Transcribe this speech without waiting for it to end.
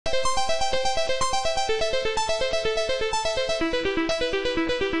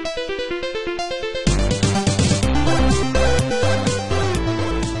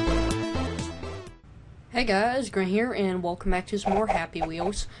Grant here, and welcome back to some more Happy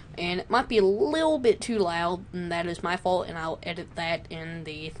Wheels. And it might be a little bit too loud, and that is my fault, and I'll edit that in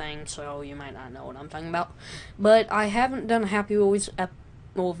the thing, so you might not know what I'm talking about. But I haven't done a Happy Wheels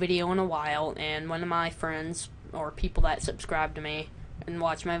video in a while, and one of my friends, or people that subscribe to me and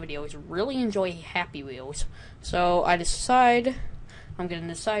watch my videos, really enjoy Happy Wheels. So I'm going to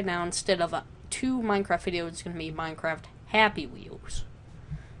decide now, instead of 2 Minecraft videos, it's going to be Minecraft Happy Wheels.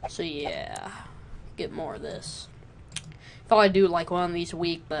 So yeah, get more of this. Thought I'd do like one of these a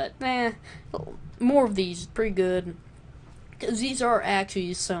week, but more of these, pretty good. Because these are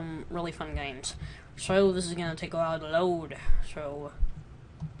actually some really fun games. So this is going to take a while to load. So,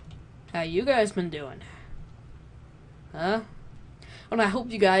 how you guys been doing? Huh? And I hope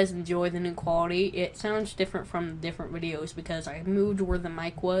you guys enjoy the new quality. It sounds different from different videos because I moved where the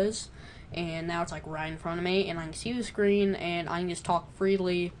mic was, and now it's like right in front of me, and I can see the screen, and I can just talk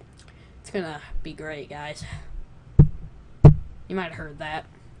freely. It's gonna be great, guys. You might have heard that.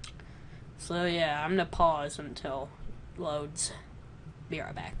 So yeah, I'm gonna pause until it loads. Be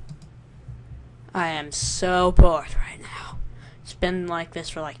right back. I am so bored right now. It's been like this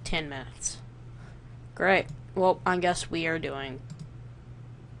for like 10 minutes. Great. Well, I guess we are doing...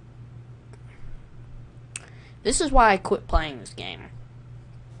 This is why I quit playing this game.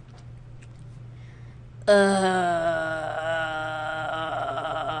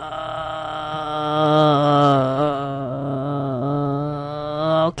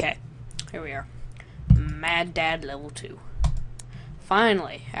 Okay. Here we are. Mad Dad level 2.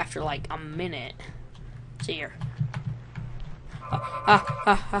 Finally, after like a minute. See here.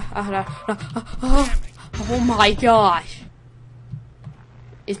 Oh my gosh.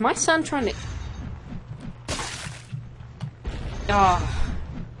 Is my son trying to...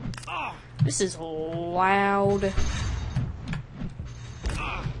 This is loud.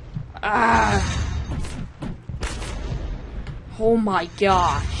 Oh my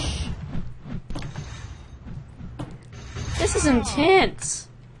gosh. This is intense.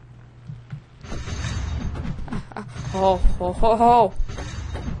 Oh.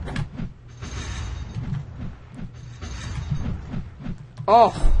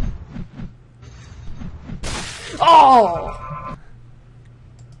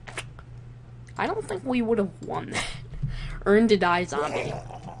 I don't think we would have won that. Earn to die zombie.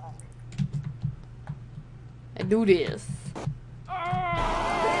 I do this.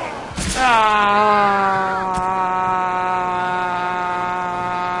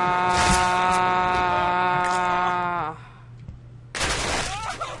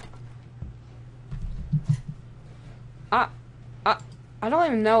 I don't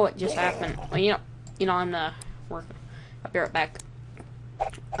even know what just happened. Well, you know, I'm gonna work. I'll be right back.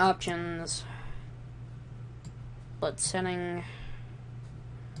 Options. Blood setting.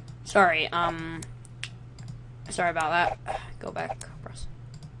 Sorry about that. Go back. Press.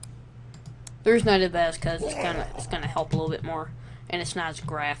 The reason I did that is because it's gonna help a little bit more, and it's not as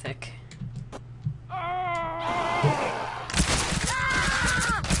graphic.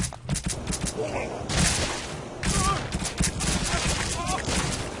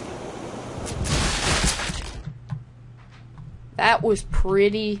 That was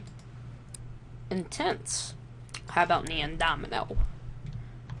pretty intense. How about Neon Domino?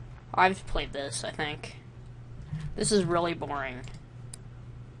 I've played this, I think. This is really boring.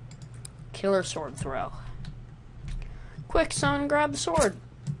 Killer sword throw. Quick, son, grab the sword.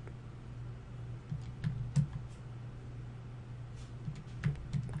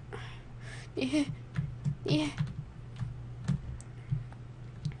 Yeah.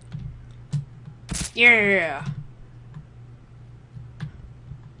 Yeah.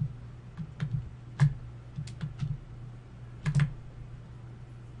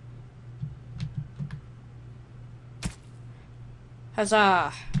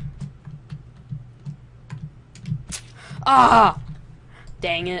 Huzzah!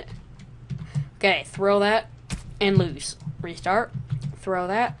 Dang it. Okay, throw that and lose. Restart. Throw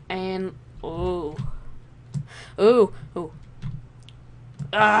that and ooh.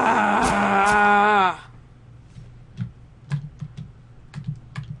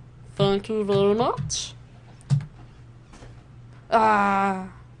 Thank you very much.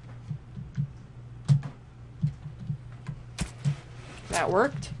 That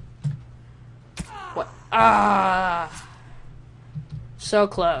worked. What? So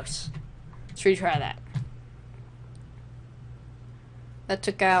close. Let's retry that. That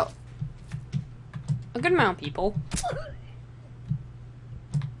took out a good amount of people.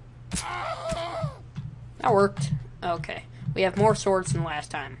 That worked. Okay. We have more swords than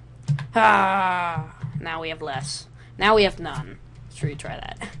last time. Now we have less. Now we have none. Let's retry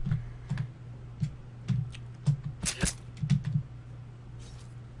that.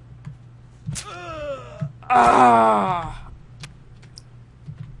 Ah!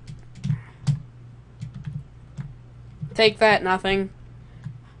 Take that, nothing.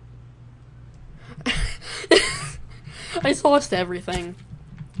 I just lost everything.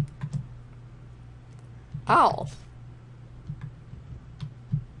 Ow.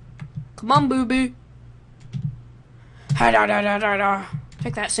 Come on, boo-boo.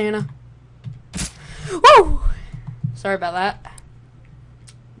 Take that, Santa. Woo! Sorry about that.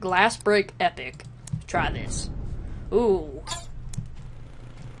 Glass break epic. Try this. Ooh.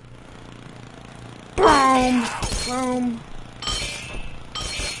 Boom! Boom.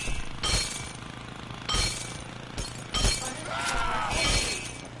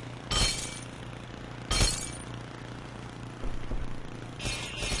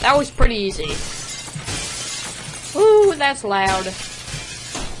 That was pretty easy. Ooh, that's loud.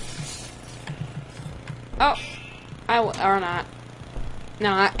 Oh, or not.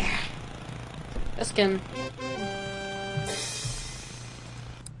 No, this can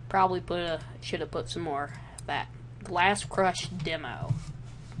probably should have put some more of that Glass Crush demo.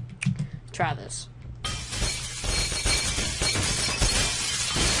 Try this.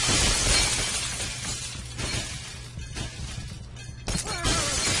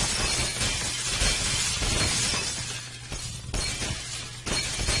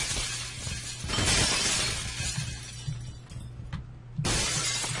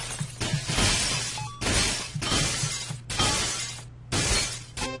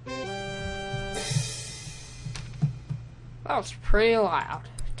 That was pretty loud.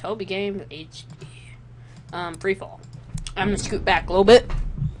 Toby Game HD. Free fall. I'm gonna scoot back a little bit.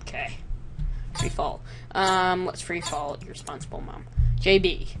 Okay. Free fall. Let's free fall. You're responsible, Mom.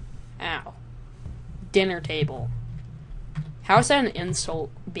 JB. Ow. Dinner table. How is that an insult,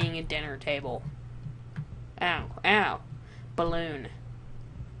 being a dinner table? Ow. Ow. Balloon.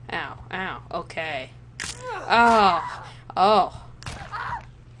 Ow. Ow. Okay. Oh. Oh.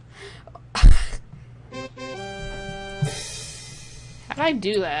 How'd I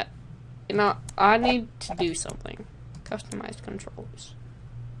do that? You know, I need to do something. Customized controls.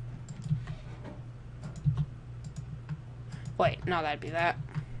 Wait, no, that'd be that.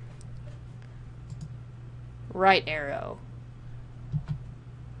 Right arrow.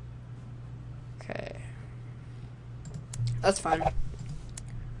 Okay. That's fine.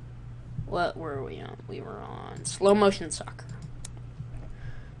 What were we on? We were on slow motion soccer.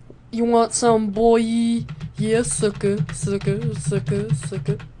 You want some, boy? Yeah, sucker, sucker, sucker,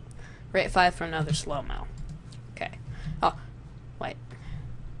 sucker. Rate 5 for another slow-mo. Okay. Oh, wait.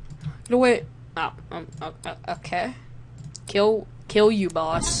 No, wait. Oh, okay. Kill you,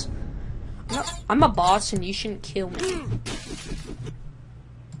 boss. I'm a boss and you shouldn't kill me.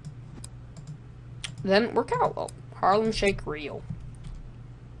 Then work out. Well, Harlem Shake Reel.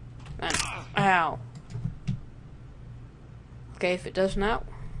 And, ow. Okay, if it does now.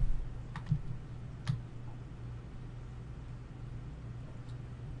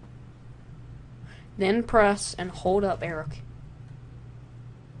 Then press and hold up arrow key.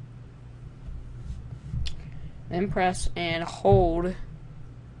 Then press and hold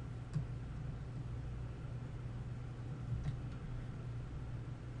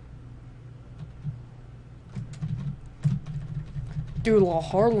do a little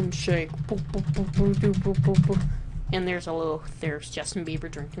Harlem Shake. And there's Justin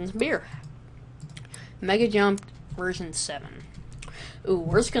Bieber drinking some beer. Mega Jump version 7. Ooh,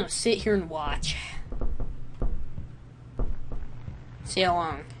 we're just gonna sit here and watch. See how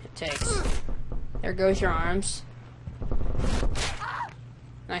long it takes. There goes your arms.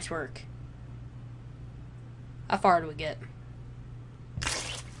 Nice work. How far do we get?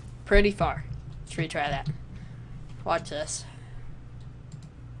 Pretty far. Let's retry that. Watch this.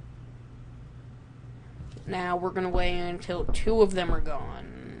 Now we're gonna wait until 2 of them are gone.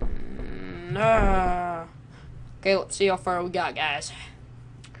 Okay, let's see how far we got, guys.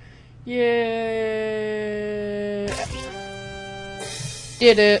 Yeah.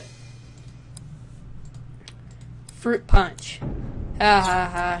 Did it. Fruit punch. Ha ha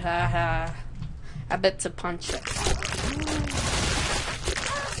ha ha ha. I bet to punch it.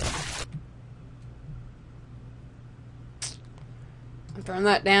 I'll turn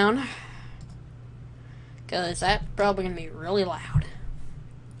that down. Because that's probably going to be really loud.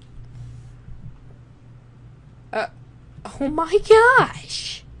 Oh my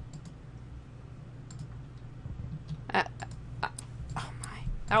gosh! Oh my,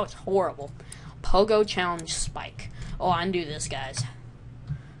 that was horrible. Pogo challenge spike. Oh, I can do this, guys.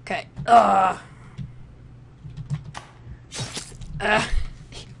 Okay.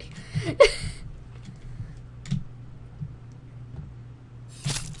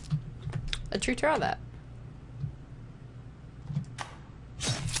 Let's retry that.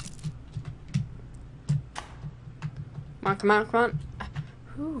 come on, come on.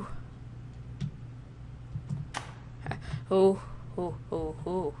 Whew. Oh, oh, oh,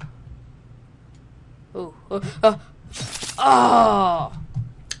 oh. Oh, oh, oh.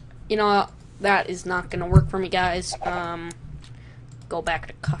 You know what? That is not gonna work for me, guys. Go back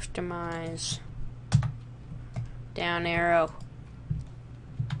to customize. Down arrow.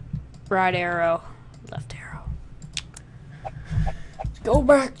 Right arrow. Left arrow. Go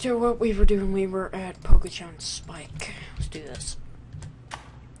back to what we were doing. We were at Pogo Spike. Let's do this.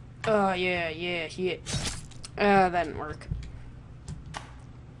 Oh, yeah. That didn't work.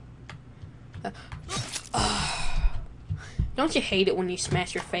 Don't you hate it when you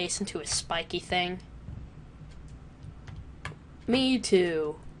smash your face into a spiky thing? Me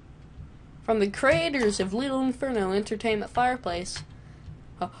too. From the creators of Little Inferno Entertainment Fireplace.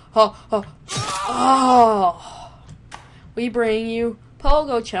 We bring you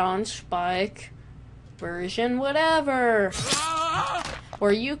Pogo Challenge Spike version whatever.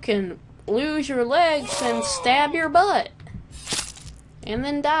 Where you can lose your legs and stab your butt. And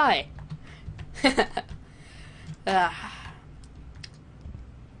then die. No.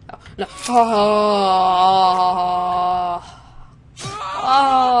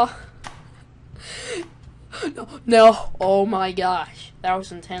 No. Oh my gosh. That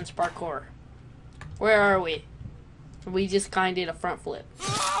was intense parkour. Where are we? We just kind of did a front flip.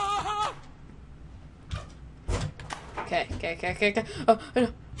 Okay. Oh, no.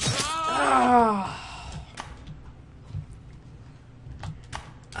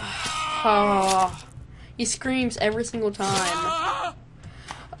 Oh. He screams every single time.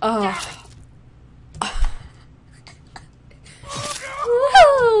 Oh.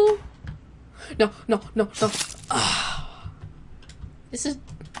 No.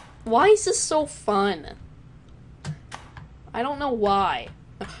 Why is this so fun? I don't know why.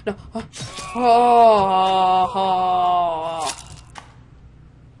 No. Oh.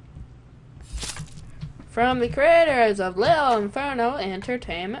 From the creators of Little Inferno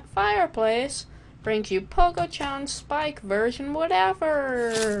Entertainment Fireplace brings you Pogo Challenge Spike version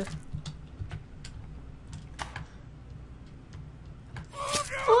whatever.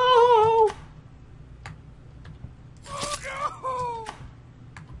 Oh.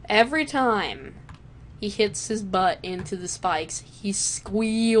 Every time he hits his butt into the spikes, he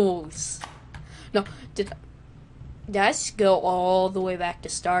squeals. No, did I just go all the way back to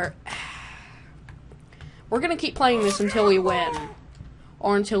start? We're gonna keep playing this until we win.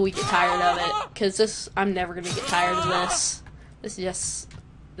 Or until we get tired of it. Because I'm never gonna get tired of this. This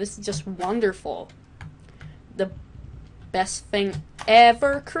is just wonderful. The best thing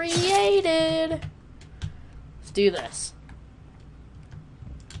ever created. Let's do this.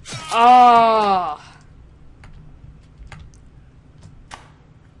 Oh.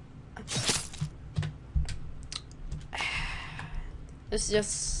 This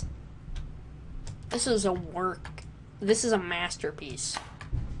is a work. This is a masterpiece.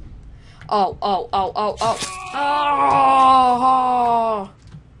 Oh.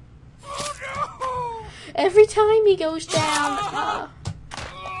 Every time he goes down.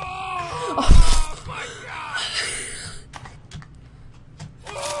 Oh my God.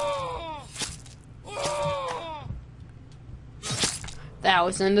 That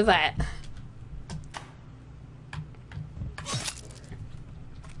was into that.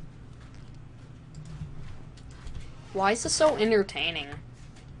 Why is this so entertaining?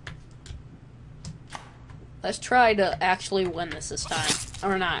 Let's try to actually win this time.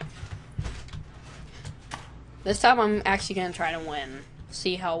 Or not. This time I'm actually going to try to win.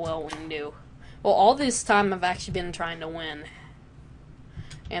 See how well we can do. Well, all this time I've actually been trying to win.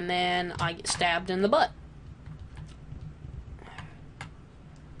 And then I get stabbed in the butt.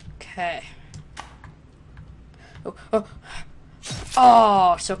 Okay.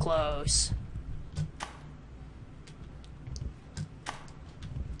 Oh, so close.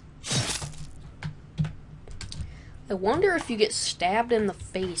 I wonder if you get stabbed in the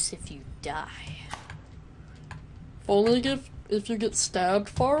face if you die. Only if you get stabbed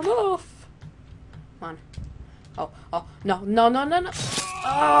far enough. Come on. Oh, no.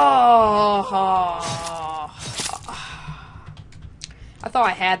 Oh. I thought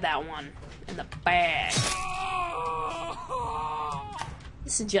I had that one in the bag.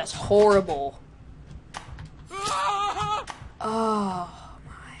 This is just horrible. Oh.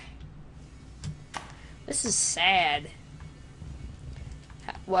 This is sad.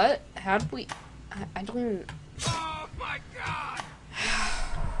 What? How did we... I don't even... Oh my God!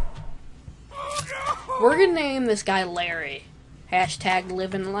 We're gonna name this guy Larry. Hashtag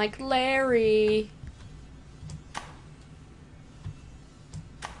living like Larry.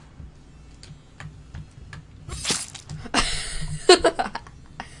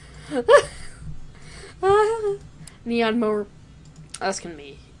 Neon mower. That's gonna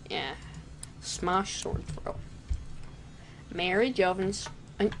be, yeah. Smosh sword throw. Mary Jovens.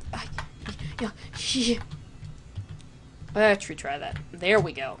 Let's retry that. There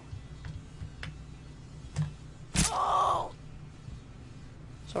we go. Oh.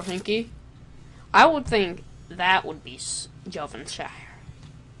 So Hinky, I would think that would be Jovenshire.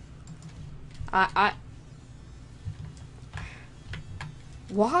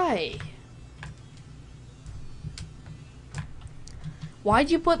 Why?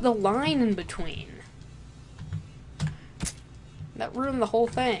 Why'd you put the line in between? That ruined the whole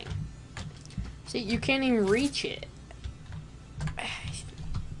thing. See, you can't even reach it.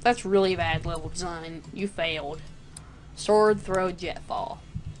 That's really bad level design. You failed. Sword, throw, jet fall.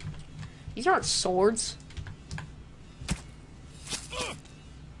 These aren't swords.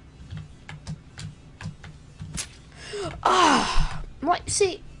 Ah, what?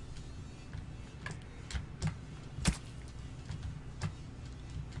 See.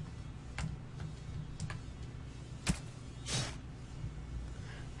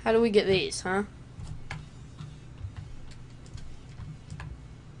 How do we get these, huh?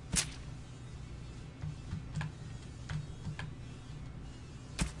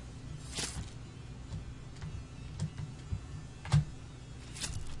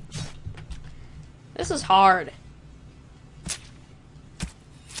 This is hard.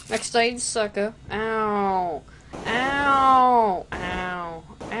 Next stage, sucker. Ow. Ow. Ow. Ow.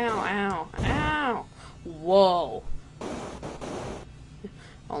 Ow. Ow. Whoa.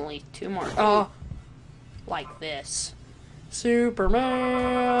 Only 2 more. Oh. Like this.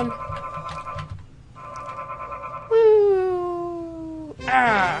 Superman. Woo.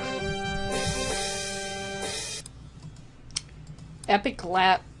 Ah. Epic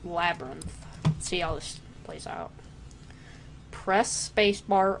Labyrinth. Let's see how this plays out. Press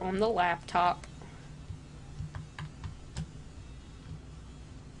spacebar on the laptop.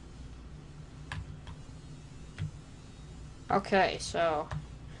 Okay, so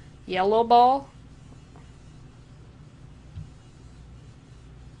yellow ball.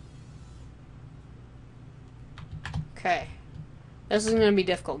 Okay. This is going to be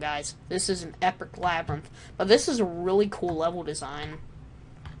difficult, guys. This is an epic labyrinth. But this is a really cool level design.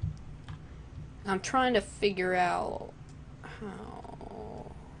 I'm trying to figure out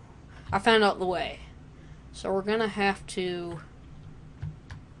how. I found out the way. So we're going to have to.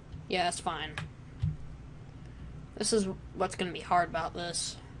 Yeah, that's fine. This is what's going to be hard about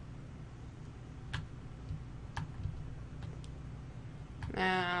this.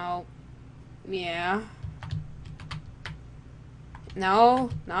 Now, yeah.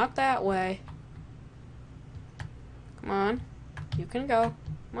 No, not that way. Come on. You can go.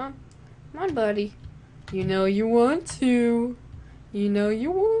 Come on. Come on, buddy. You know you want to. You know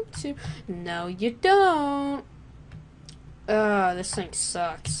you want to. No, you don't. This thing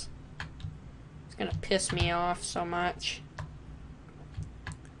sucks. It's gonna piss me off so much.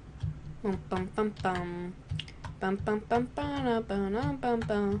 Bum bum bum bum. Bum bum bum bum bum bum bum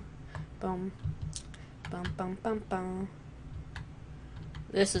bum bum bum bum bum.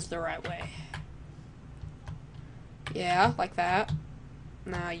 This is the right way. Yeah, like that.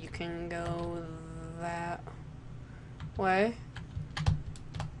 Now you can go that way.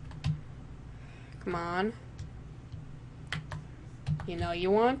 Come on. You know you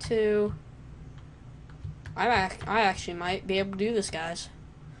want to. I actually might be able to do this, guys.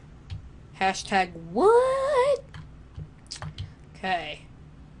 Hashtag what? Okay.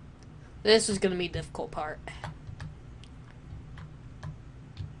 This is gonna be the difficult part.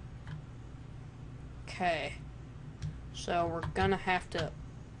 Okay. So we're gonna have to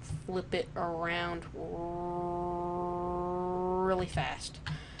flip it around really fast.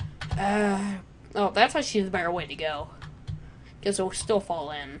 Oh, that's actually the better way to go. Because it'll still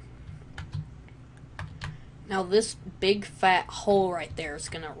fall in. Now this big fat hole right there is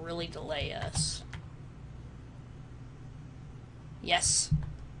gonna really delay us. Yes.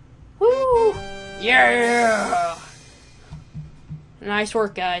 Woo! Yeah! Nice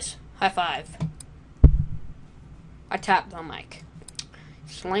work, guys. High five. I tapped the mic.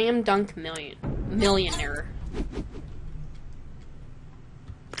 Slam dunk millionaire.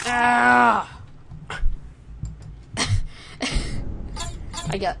 Ah!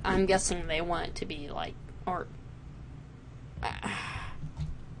 I'm guessing they want it to be like, or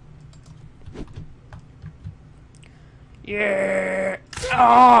yeah.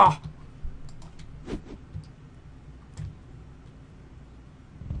 Oh!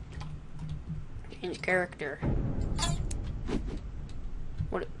 Change character.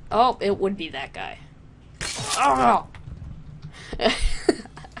 What? Oh, it would be that guy. Oh!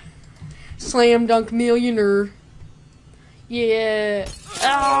 Slam dunk millionaire. Yeah.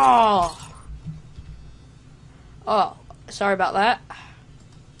 Oh. Oh. Sorry about that.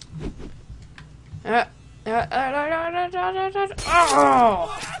 Oh.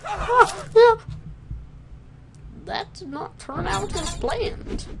 That did not turn out as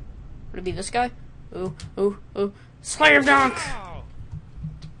planned. Would it be this guy? Ooh, ooh, ooh. Slam dunk!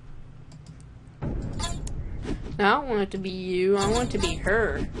 No, I don't want it to be you. I want it to be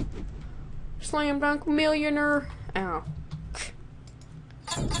her. Slam dunk millionaire. Ow.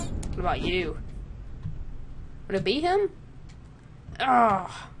 What about you? Would it be him?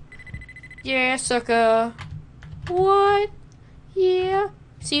 Oh. Yeah, sucker. What? Yeah.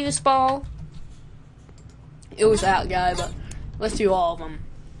 See this ball? It was that guy, but let's do all of them.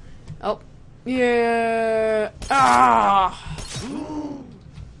 Oh. Yeah. Ah.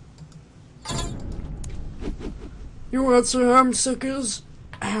 You want some suckers?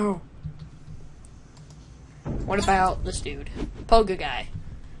 Ow. What about this dude? Pogo guy.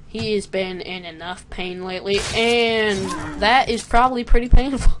 He has been in enough pain lately, and that is probably pretty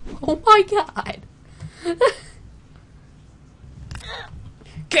painful. Oh my god.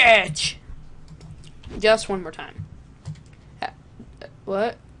 Catch! Just one more time.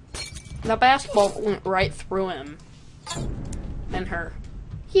 What? The basketball went right through him. And her.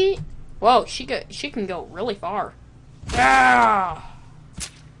 Whoa, she can go really far. Ah!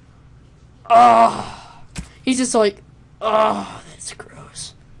 Oh! He's just like, oh, that's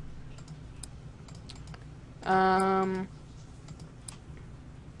gross.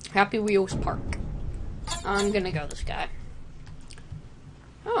 Happy Wheels Park. I'm gonna go this guy.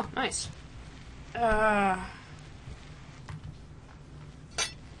 Oh, nice.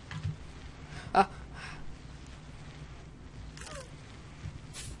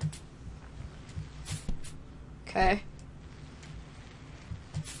 Okay.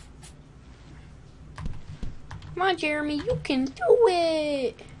 Come on, Jeremy, you can do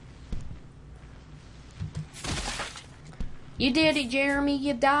it! You did it, Jeremy,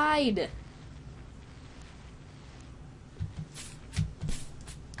 you died!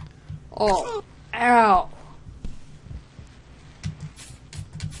 Oh, ow!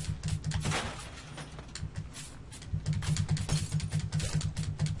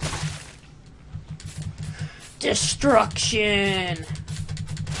 Destruction!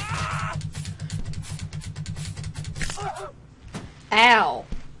 Ow!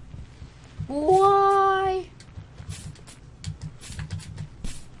 Why?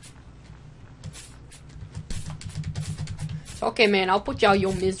 It's okay, man. I'll put you out of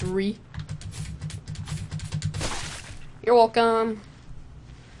your misery. You're welcome.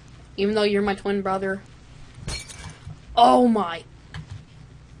 Even though you're my twin brother. Oh my.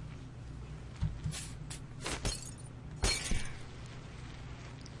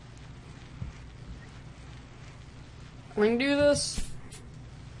 We can do this.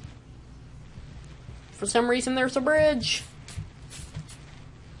 For some reason, there's a bridge.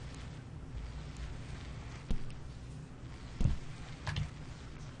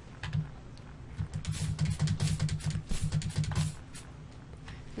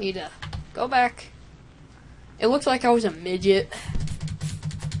 Need to go back. It looks like I was a midget.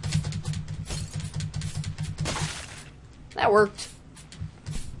 That worked.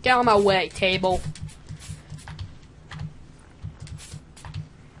 Get out of my way, table.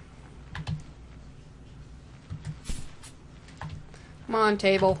 Come on,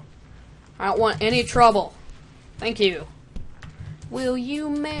 table. I don't want any trouble. Thank you. Will you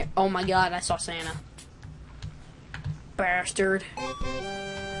marry? Oh my god, I saw Santa. Bastard.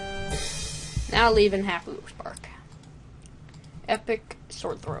 Now leaving Happy Wheels Park. Epic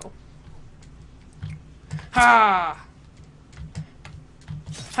sword throw. Ha!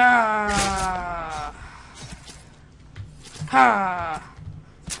 Ha! Ha!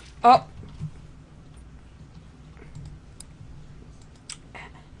 Oh!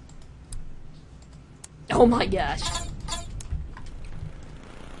 Oh my gosh.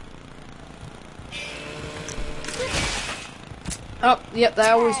 Oh, yep,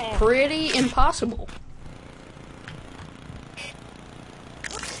 that was pretty impossible.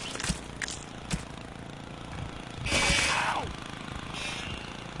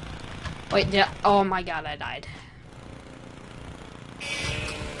 Wait, yeah, oh my god, I died.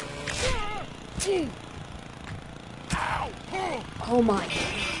 Oh my.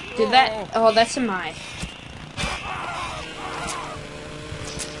 Did that, oh, that's in my.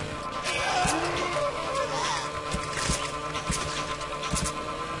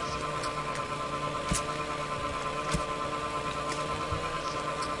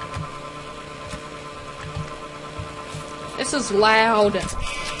 This is loud.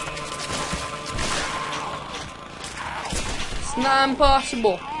 It's not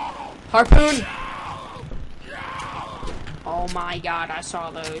impossible. Harpoon. Oh my god, I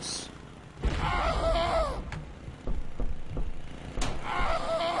saw those.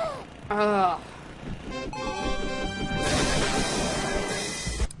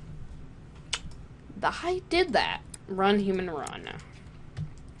 I did that. Run, human, run.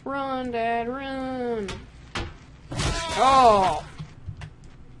 Run, Dad, run. Oh.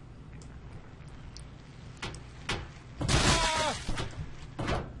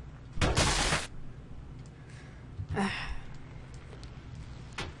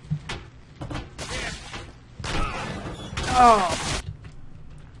 Oh.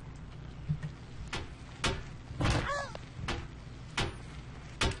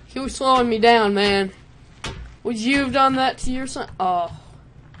 He was slowing me down, man. Would you have done that to your son? Oh.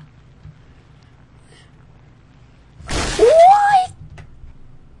 What?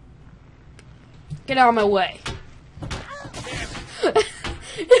 Get out of my way.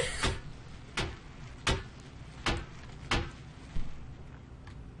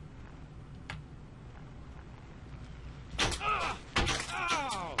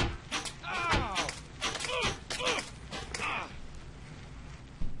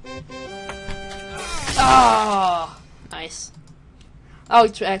 Oh, nice. Oh,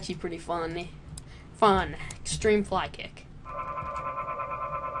 it's actually pretty fun. Fun. Extreme fly kick.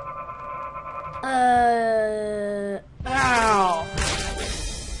 Ow.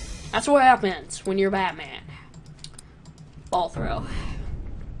 That's what happens when you're Batman. Ball throw.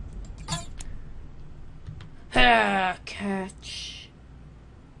 Catch.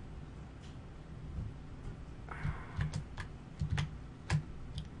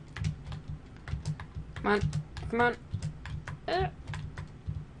 Come on, come on.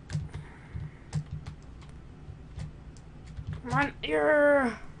 Come on,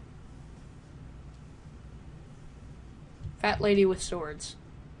 here. Fat lady with swords.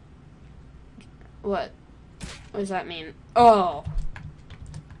 What? What does that mean? Oh.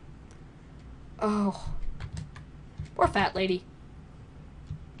 Oh. Poor fat lady.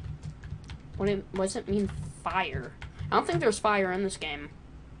 What does it mean, fire? I don't think there's fire in this game.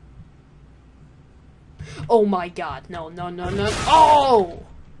 Oh my god. No, no, no, no. Oh!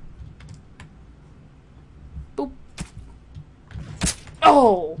 Boop.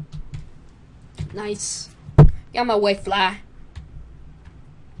 Oh! Nice. Get out of my way, fly.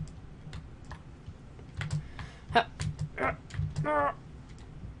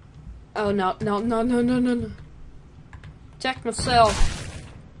 Oh no, no, no, no, no, no, no. Protect myself.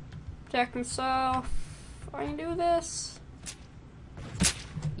 Protect myself. I can do this.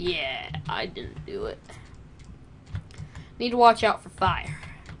 Yeah, I didn't do it. Need to watch out for fire.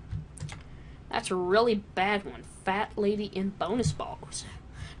 That's a really bad one. Fat lady in bonus balls.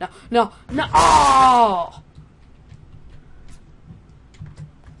 No, no, no. Oh!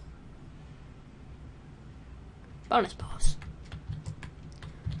 Bonus balls.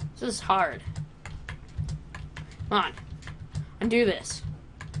 This is hard. Come on. Undo this.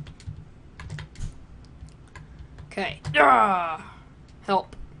 Okay.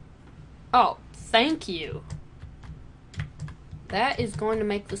 Help. Oh, thank you. That is going to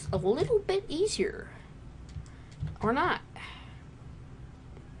make this a little bit easier. Or not.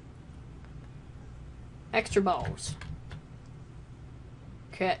 Extra balls.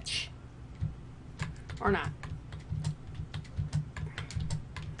 Catch. Or not.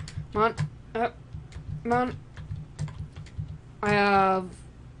 Come on. Come on. I have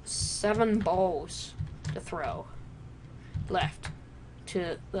 7 balls to throw left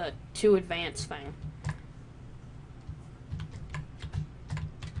to the 2 advance thing.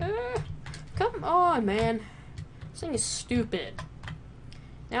 Come on, man. This thing is stupid.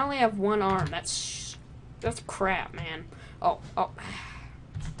 Now I only have 1 arm. That's crap, man. Oh.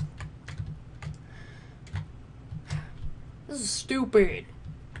 This is stupid.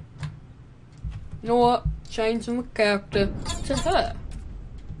 You know what? Changing the character to her.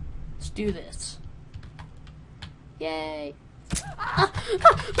 Let's do this. Yay.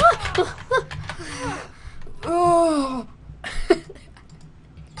 Oh.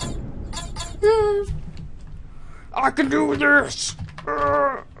 I can do this.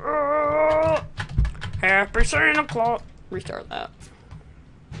 Happy Santa Claus. Restart that.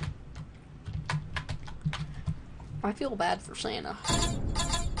 I feel bad for Santa.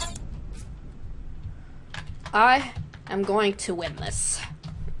 I am going to win this.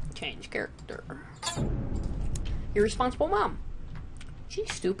 Change character. Irresponsible mom.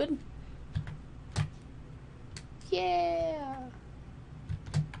 She's stupid. Yeah.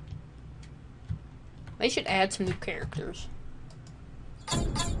 They should add some new characters.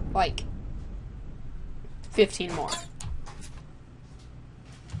 Like 15 more.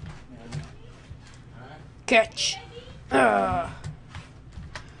 Catch. Yeah.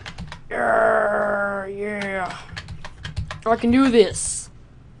 I can do this.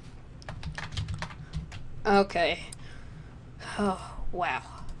 Okay. Oh, wow.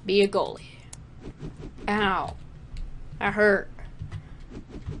 Be a goalie. Ow. I hurt.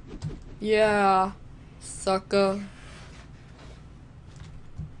 Yeah. Sucker.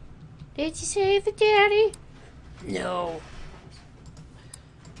 Did you save it, Daddy? No.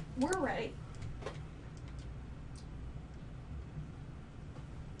 We're ready.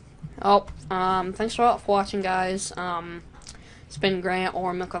 Oh, thanks a lot for watching, guys. It's been Grant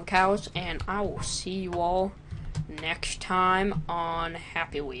or Milk of Cows, and I will see you all next time on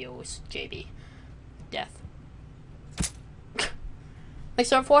Happy Wheels, JB. Death.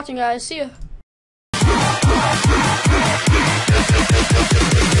 Thanks a lot for watching, guys. See ya.